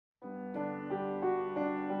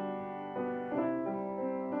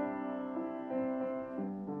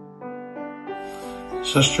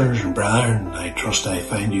Sisters and brethren, I trust I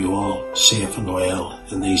find you all safe and well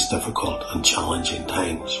in these difficult and challenging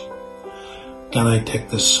times. Can I take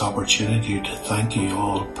this opportunity to thank you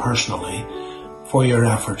all personally for your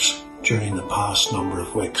efforts during the past number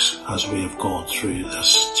of weeks as we have gone through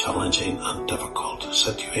this challenging and difficult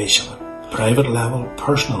situation. Private level,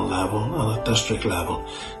 personal level and at district level,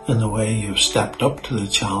 in the way you've stepped up to the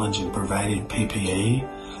challenge in providing PPE,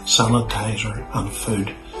 sanitizer and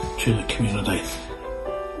food to the community,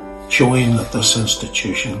 showing that this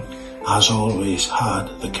institution has always had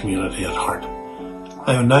the community at heart.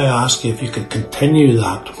 I would now ask you if you could continue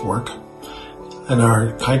that work in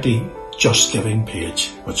our county Just Giving page,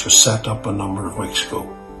 which was set up a number of weeks ago.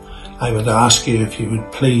 I would ask you if you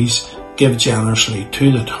would please give generously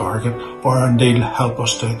to the target, or indeed help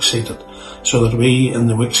us to exceed it, so that we in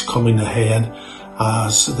the weeks coming ahead,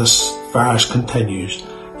 as this virus continues,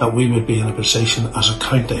 that we would be in a position as a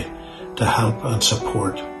county to help and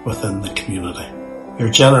support within the community. Your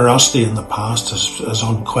generosity in the past is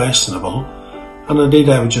unquestionable, and indeed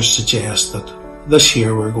I would just suggest that this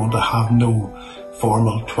year we're going to have no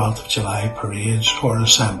formal 12th of July parades or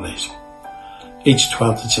assemblies. Each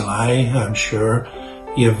 12th of July, I'm sure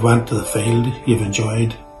you've went to the field, you've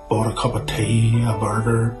enjoyed, bought a cup of tea, a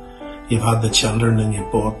burger, you've had the children and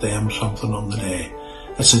you've bought them something on the day.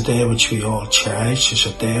 It's a day which we all cherish, it's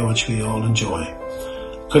a day which we all enjoy.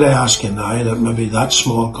 Could I ask you now that maybe that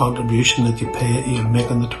small contribution that you'll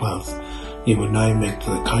make on the 12th, you would now make to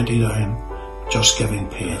the County Down Just Giving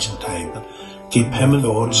page in time. Keep him and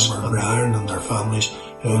those brethren and their families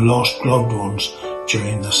who have lost loved ones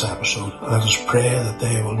during this episode. Let us pray that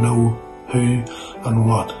they will know who and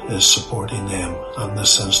what is supporting them, and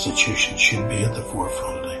this institution should be at the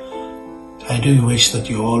forefront of it. I do wish that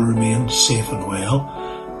you all remain safe and well.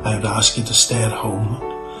 I would ask you to stay at home.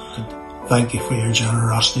 Thank you for your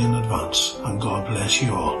generosity in advance, and God bless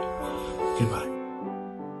you all. Goodbye.